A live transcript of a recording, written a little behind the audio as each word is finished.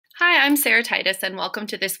I'm Sarah Titus, and welcome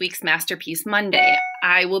to this week's Masterpiece Monday.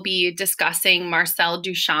 I will be discussing Marcel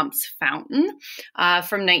Duchamp's Fountain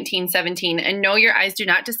from 1917. And no, your eyes do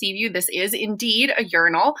not deceive you. This is indeed a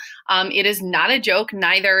urinal. It is not a joke.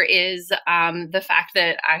 Neither is the fact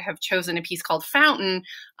that I have chosen a piece called Fountain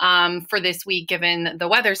for this week, given the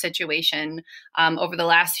weather situation over the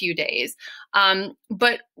last few days.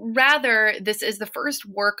 But rather, this is the first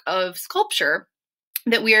work of sculpture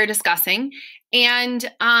that we are discussing. And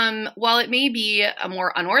while it may be a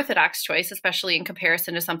more unorthodox choice, especially in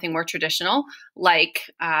comparison to something more traditional, like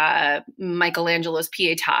Michelangelo's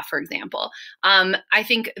Pietà, for example, I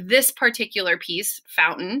think this particular piece,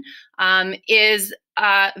 Fountain, is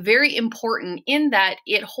very important in that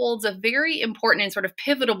it holds a very important and sort of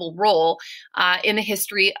pivotal role in the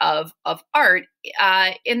history of art,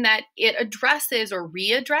 in that it addresses or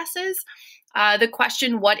readdresses the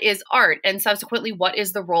question, what is art? And subsequently, what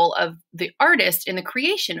is the role of the artist in the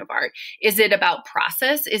creation of art? Is it about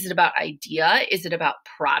process? Is it about idea? Is it about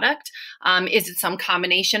product? Is it some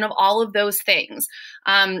combination of all of those things?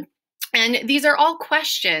 And these are all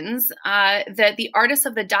questions that the artists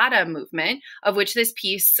of the Dada movement, of which this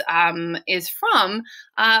piece is from,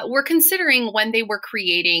 were considering when they were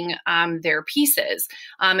creating their pieces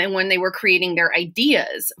and when they were creating their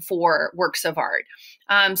ideas for works of art.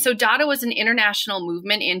 So Dada was an international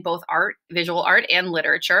movement in both art, visual art, and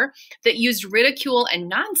literature that used ridicule and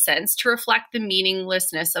nonsense to reflect the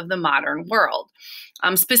meaninglessness of the modern world,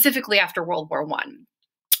 specifically after World War I.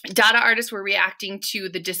 Dada artists were reacting to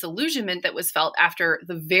the disillusionment that was felt after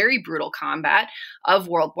the very brutal combat of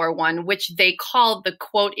World War I, which they called the,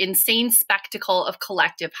 quote, insane spectacle of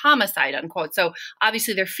collective homicide, unquote. So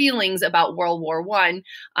obviously their feelings about World War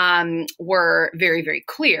I were very, very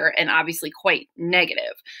clear and obviously quite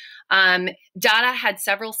negative. Dada had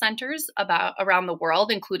several centers around the world,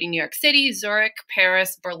 including New York City, Zurich,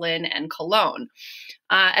 Paris, Berlin, and Cologne.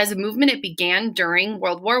 As a movement, it began during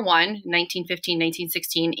World War I,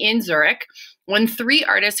 1915-1916, in Zurich, when three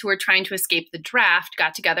artists who were trying to escape the draft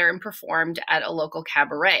got together and performed at a local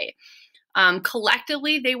cabaret.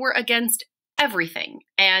 Collectively, they were against everything.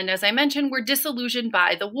 And as I mentioned, we're disillusioned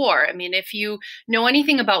by the war. I mean, if you know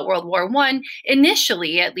anything about World War I,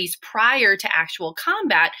 initially, at least prior to actual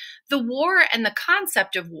combat, the war and the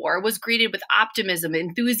concept of war was greeted with optimism,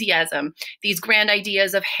 enthusiasm. These grand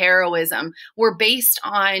ideas of heroism were based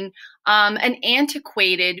on an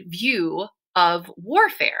antiquated view of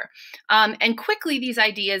warfare. And quickly, these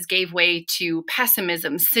ideas gave way to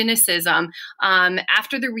pessimism, cynicism,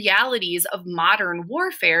 after the realities of modern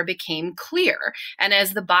warfare became clear, and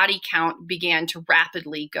as the body count began to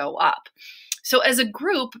rapidly go up. So as a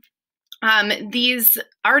group, these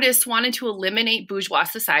artists wanted to eliminate bourgeois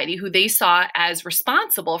society, who they saw as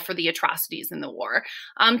responsible for the atrocities in the war,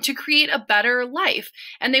 to create a better life.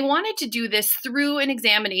 And they wanted to do this through an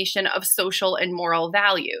examination of social and moral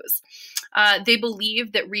values. They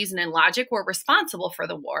believed that reason and logic were responsible for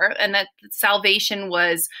the war, and that salvation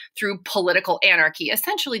was through political anarchy,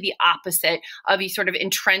 essentially the opposite of these sort of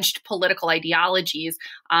entrenched political ideologies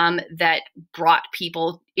that brought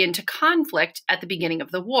people into conflict at the beginning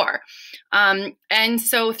of the war. And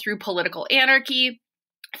so through political anarchy,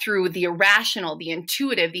 through the irrational, the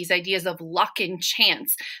intuitive, these ideas of luck and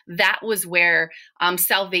chance, that was where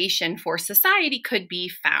salvation for society could be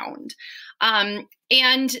found.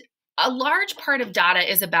 And a large part of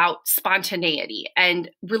Dada is about spontaneity and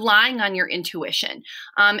relying on your intuition.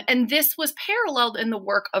 And this was paralleled in the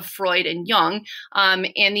work of Freud and Jung.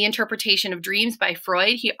 In the interpretation of dreams by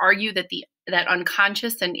Freud, he argued that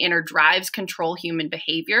unconscious and inner drives control human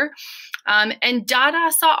behavior. And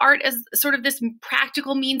Dada saw art as sort of this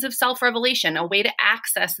practical means of self-revelation, a way to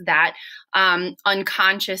access that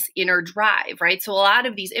unconscious inner drive, right? So a lot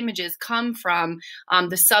of these images come from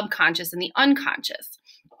the subconscious and the unconscious.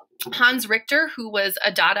 Hans Richter, who was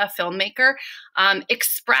a Dada filmmaker,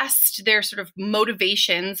 expressed their sort of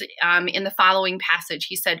motivations in the following passage.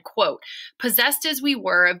 He said, quote, "Possessed as we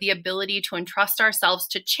were of the ability to entrust ourselves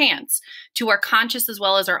to chance, to our conscious as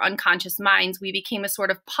well as our unconscious minds, we became a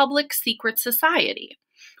sort of public secret society.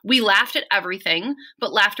 We laughed at everything,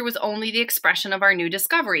 but laughter was only the expression of our new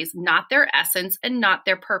discoveries, not their essence and not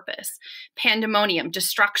their purpose. Pandemonium,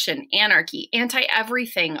 destruction, anarchy,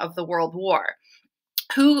 anti-everything of the World War.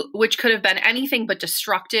 Which could have been anything but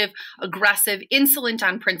destructive, aggressive, insolent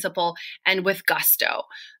on principle, and with gusto,"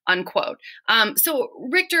 unquote. So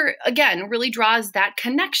Richter, again, really draws that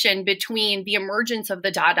connection between the emergence of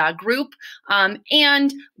the Dada group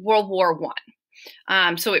and World War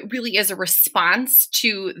I. So it really is a response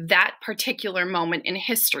to that particular moment in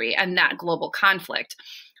history and that global conflict.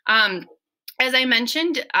 As I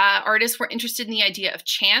mentioned, artists were interested in the idea of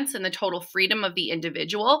chance and the total freedom of the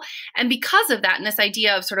individual. And because of that, and this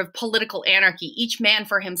idea of sort of political anarchy, each man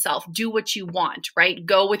for himself, do what you want, right?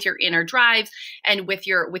 Go with your inner drives and with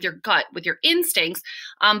your gut, with your instincts.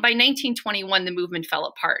 By 1921, the movement fell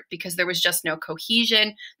apart because there was just no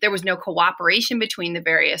cohesion. There was no cooperation between the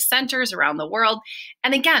various centers around the world.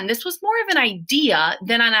 And again, this was more of an idea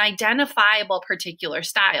than an identifiable particular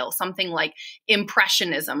style, something like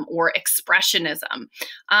Impressionism or Expressionism.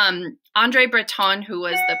 Andre Breton, who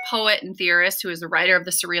was the poet and theorist, who is the writer of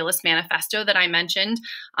the Surrealist Manifesto that I mentioned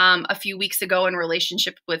a few weeks ago in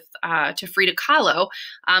relationship with to Frida Kahlo,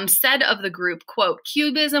 said of the group, quote,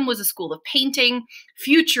 "Cubism was a school of painting,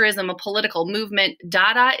 Futurism a political movement,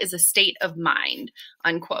 Dada is a state of mind,"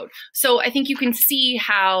 unquote. So I think you can see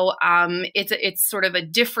how it's sort of a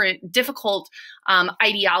difficult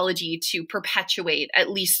ideology to perpetuate,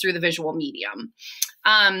 at least through the visual medium.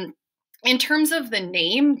 In terms of the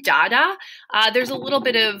name Dada, there's a little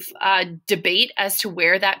bit of debate as to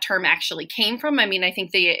where that term actually came from. I mean, I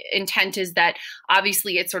think the intent is that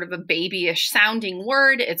obviously it's sort of a babyish sounding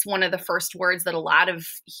word. It's one of the first words that a lot of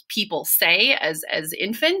people say as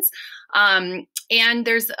infants. And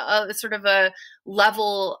there's a sort of a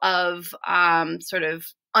level of sort of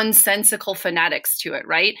unsensical phonetics to it,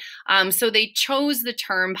 right? So they chose the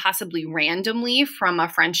term possibly randomly from a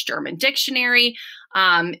French-German dictionary.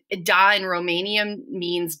 Da in Romanian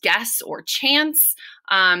means guess or chance.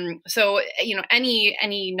 So, you know,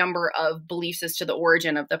 any number of beliefs as to the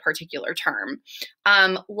origin of the particular term.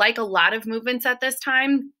 Like a lot of movements at this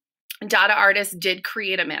time, Dada artists did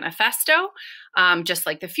create a manifesto, just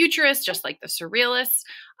like the Futurists, just like the Surrealists.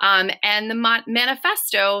 And the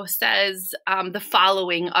manifesto says the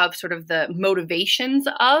following of sort of the motivations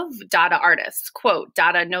of Dada artists. Quote,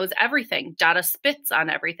 "Dada knows everything. Dada spits on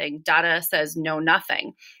everything. Dada says no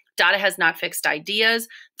nothing. Dada has not fixed ideas.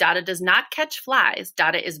 Dada does not catch flies.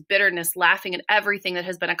 Dada is bitterness, laughing at everything that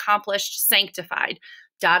has been accomplished, sanctified.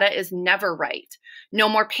 Dada is never right. No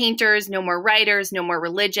more painters, no more writers, no more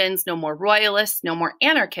religions, no more royalists, no more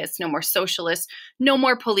anarchists, no more socialists, no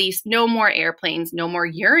more police, no more airplanes, no more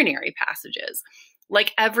urinary passages.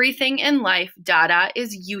 Like everything in life, Dada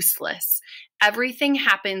is useless. Everything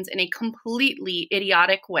happens in a completely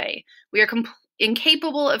idiotic way. We are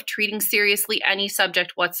incapable of treating seriously any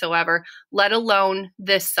subject whatsoever, let alone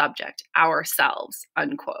this subject, ourselves,"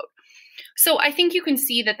 unquote. So I think you can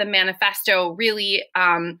see that the manifesto really,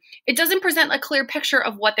 it doesn't present a clear picture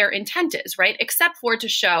of what their intent is, right? Except for to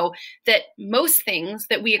show that most things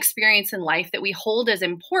that we experience in life that we hold as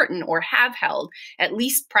important or have held, at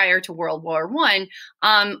least prior to World War I,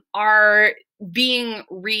 are being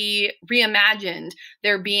reimagined.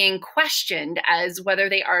 They're being questioned as whether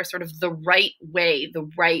they are sort of the right way, the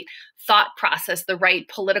right thought process, the right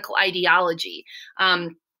political ideology.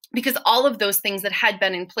 Because all of those things that had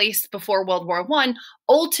been in place before World War I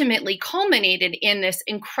ultimately culminated in this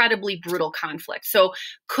incredibly brutal conflict. So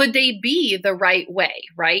could they be the right way,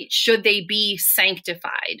 right? Should they be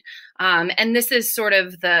sanctified? And this is sort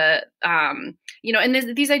of the, you know, and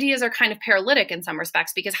these ideas are kind of paralytic in some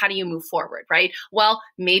respects, because how do you move forward, right? Well,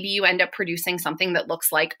 maybe you end up producing something that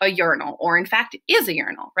looks like a urinal, or in fact is a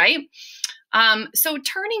urinal, right? So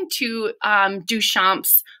turning to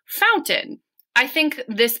Duchamp's fountain, I think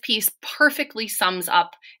this piece perfectly sums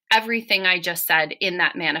up everything I just said in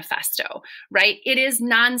that manifesto, right? It is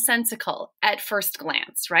nonsensical at first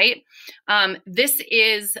glance, right? This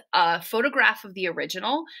is a photograph of the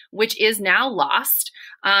original, which is now lost.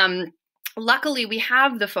 Luckily, we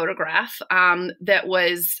have the photograph that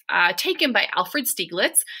was taken by Alfred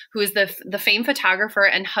Stieglitz, who is the famed photographer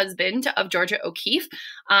and husband of Georgia O'Keeffe.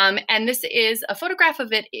 And this is a photograph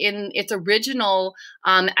of it in its original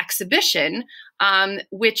exhibition,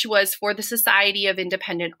 which was for the Society of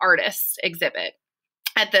Independent Artists exhibit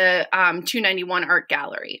at the 291 Art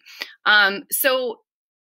Gallery. So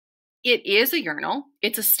it is a urinal.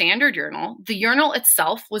 It's a standard urinal. The urinal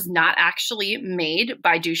itself was not actually made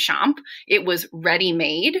by Duchamp. It was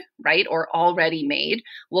ready-made, right, or already made.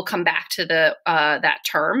 We'll come back to that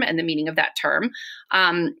term and the meaning of that term.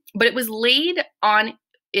 But it was laid on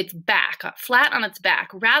its back, flat on its back,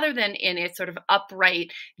 rather than in its sort of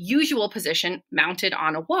upright, usual position mounted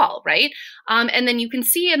on a wall, right? And then you can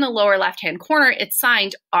see in the lower left-hand corner, it's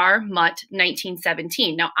signed R. Mutt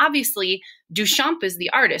 1917. Now, obviously, Duchamp is the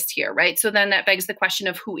artist here, right? So then that begs the question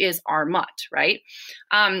of who is R. Mutt, right?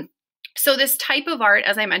 So this type of art,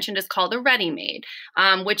 as I mentioned, is called a ready-made,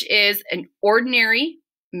 which is an ordinary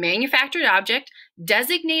manufactured object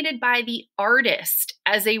designated by the artist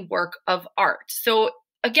as a work of art. So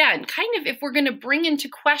again, kind of if we're going to bring into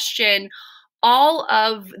question all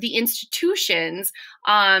of the institutions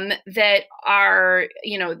that are,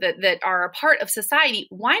 that are a part of society,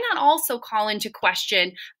 why not also call into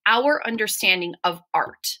question our understanding of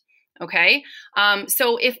art? Okay,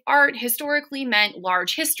 so if art historically meant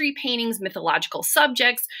large history paintings, mythological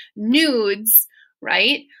subjects, nudes,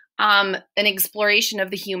 right? An exploration of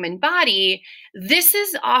the human body, this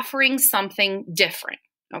is offering something different.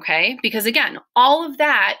 Okay, because again, all of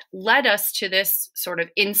that led us to this sort of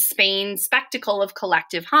insane spectacle of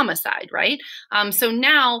collective homicide, right? So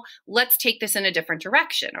now let's take this in a different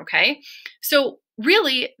direction. Okay, so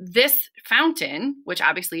really, this fountain, which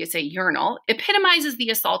obviously is a urinal, epitomizes the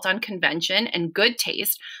assault on convention and good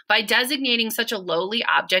taste by designating such a lowly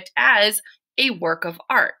object as a work of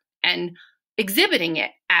art and exhibiting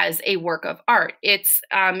it as a work of art. It's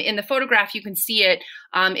in the photograph, you can see it.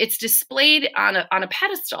 It's displayed on a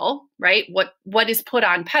pedestal, right? What is put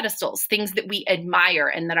on pedestals, things that we admire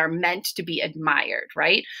and that are meant to be admired,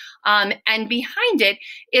 right? And behind it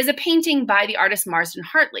is a painting by the artist Marsden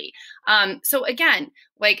Hartley. So again,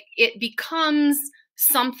 like it becomes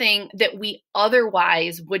something that we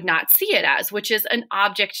otherwise would not see it as, which is an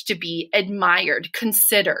object to be admired,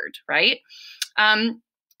 considered, right?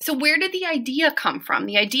 So where did the idea come from?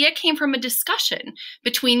 The idea came from a discussion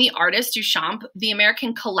between the artist Duchamp, the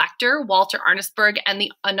American collector Walter Arnsberg, and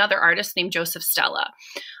another artist named Joseph Stella.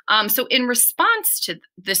 So in response to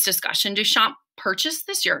this discussion, Duchamp purchased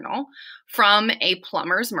this urinal from a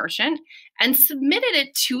plumber's merchant and submitted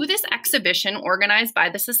it to this exhibition organized by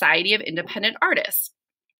the Society of Independent Artists.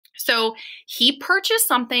 So he purchased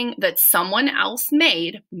something that someone else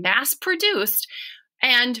made, mass-produced,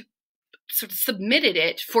 and sort of submitted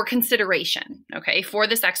it for consideration, okay, for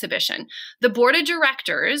this exhibition. The board of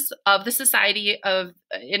directors of the Society of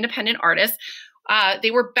Independent Artists, they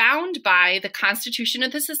were bound by the Constitution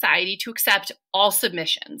of the Society to accept all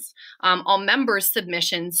submissions, all members'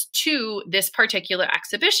 submissions to this particular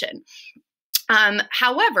exhibition.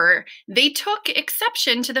 However, they took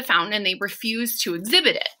exception to the fountain and they refused to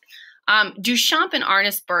exhibit it. Duchamp and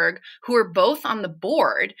Arnsberg, who were both on the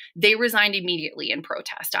board, they resigned immediately in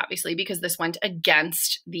protest, obviously, because this went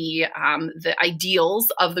against the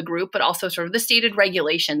ideals of the group, but also sort of the stated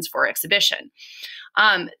regulations for exhibition.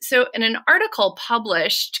 So in an article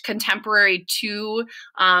published contemporary to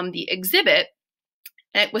the exhibit,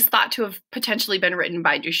 it was thought to have potentially been written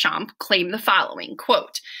by Duchamp, claimed the following,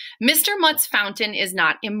 quote, "Mr. Mutt's fountain is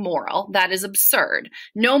not immoral. That is absurd.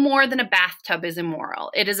 No more than a bathtub is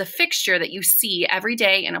immoral. It is a fixture that you see every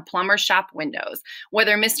day in a plumber's shop windows.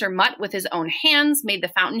 Whether Mr. Mutt with his own hands made the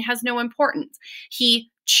fountain has no importance.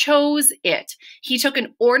 He chose it. He took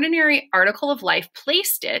an ordinary article of life,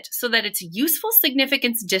 placed it so that its useful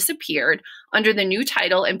significance disappeared under the new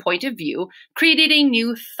title and point of view, created a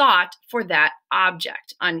new thought for that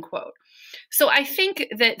object," unquote. So I think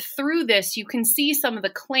that through this, you can see some of the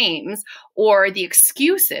claims or the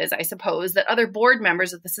excuses, I suppose, that other board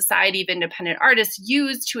members of the Society of Independent Artists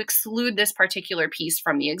used to exclude this particular piece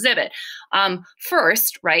from the exhibit.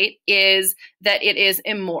 First, right, is that it is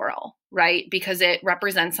immoral, right, because it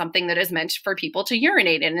represents something that is meant for people to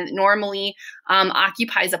urinate in. It normally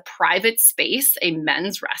occupies a private space, a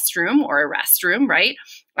men's restroom or a restroom, right,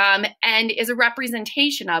 and is a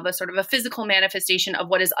representation of a sort of a physical manifestation of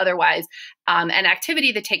what is otherwise an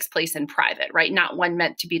activity that takes place in private, right, not one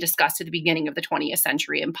meant to be discussed at the beginning of the 20th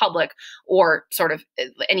century in public or sort of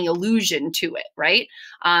any allusion to it, right?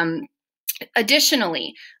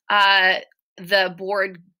 Additionally, the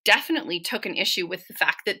board definitely took an issue with the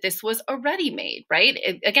fact that this was a ready-made, right?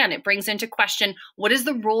 It brings into question, what is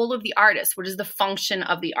the role of the artist? What is the function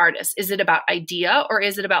of the artist? Is it about idea or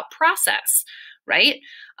is it about process, right?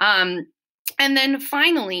 And then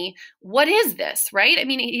finally, what is this, right? I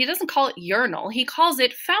mean, he doesn't call it urinal. He calls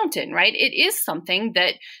it fountain, right? It is something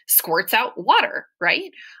that squirts out water,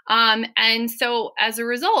 right? And so as a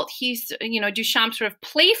result, Duchamp sort of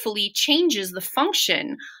playfully changes the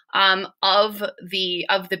function of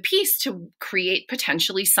the piece to create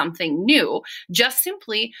potentially something new, just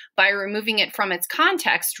simply by removing it from its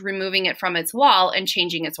context, removing it from its wall, and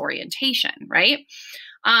changing its orientation, right?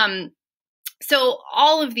 So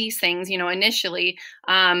all of these things, initially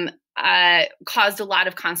caused a lot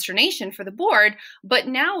of consternation for the board. But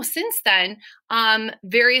now, since then,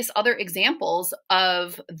 various other examples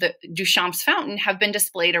of the Duchamp's fountain have been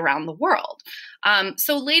displayed around the world.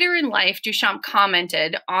 So later in life, Duchamp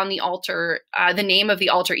commented on the name of the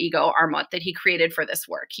alter ego, Armut, that he created for this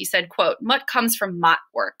work. He said, quote, "Mutt comes from Mott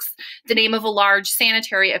Works, the name of a large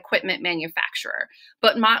sanitary equipment manufacturer.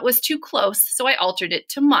 But Mott was too close, so I altered it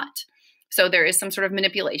to Mutt. So there is some sort of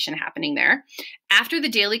manipulation happening there. After the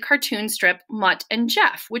daily cartoon strip Mutt and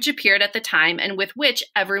Jeff, which appeared at the time and with which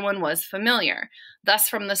everyone was familiar. Thus,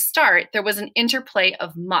 from the start, there was an interplay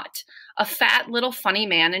of Mutt, a fat little funny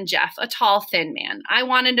man, and Jeff, a tall, thin man. I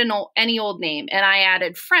wanted any old name, and I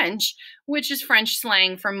added French, which is French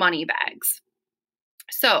slang for money bags.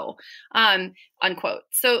 So, unquote.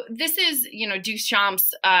 So this is,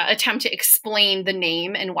 Duchamp's attempt to explain the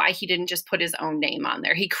name and why he didn't just put his own name on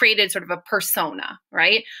there. He created sort of a persona,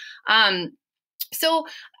 right? So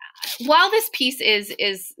while this piece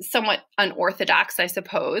is somewhat unorthodox, I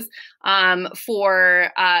suppose,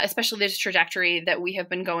 for especially this trajectory that we have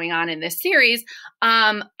been going on in this series,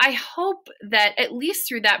 I hope that at least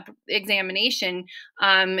through that examination,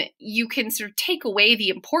 you can sort of take away the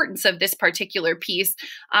importance of this particular piece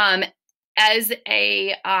as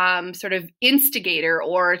a sort of instigator,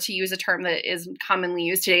 or to use a term that is commonly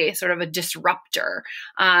used today, sort of a disruptor,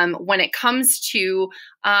 when it comes to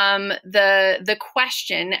the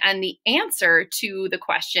question and the answer to the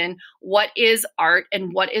question, what is art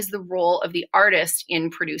and what is the role of the artist in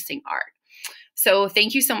producing art? So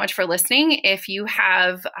thank you so much for listening. If you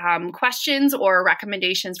have questions or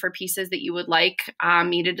recommendations for pieces that you would like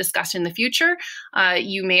me to discuss in the future,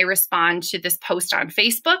 you may respond to this post on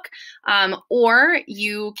Facebook, or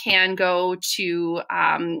you can go to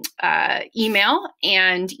email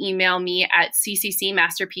and email me at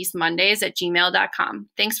cccmasterpiecemondays@gmail.com.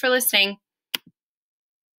 Thanks for listening.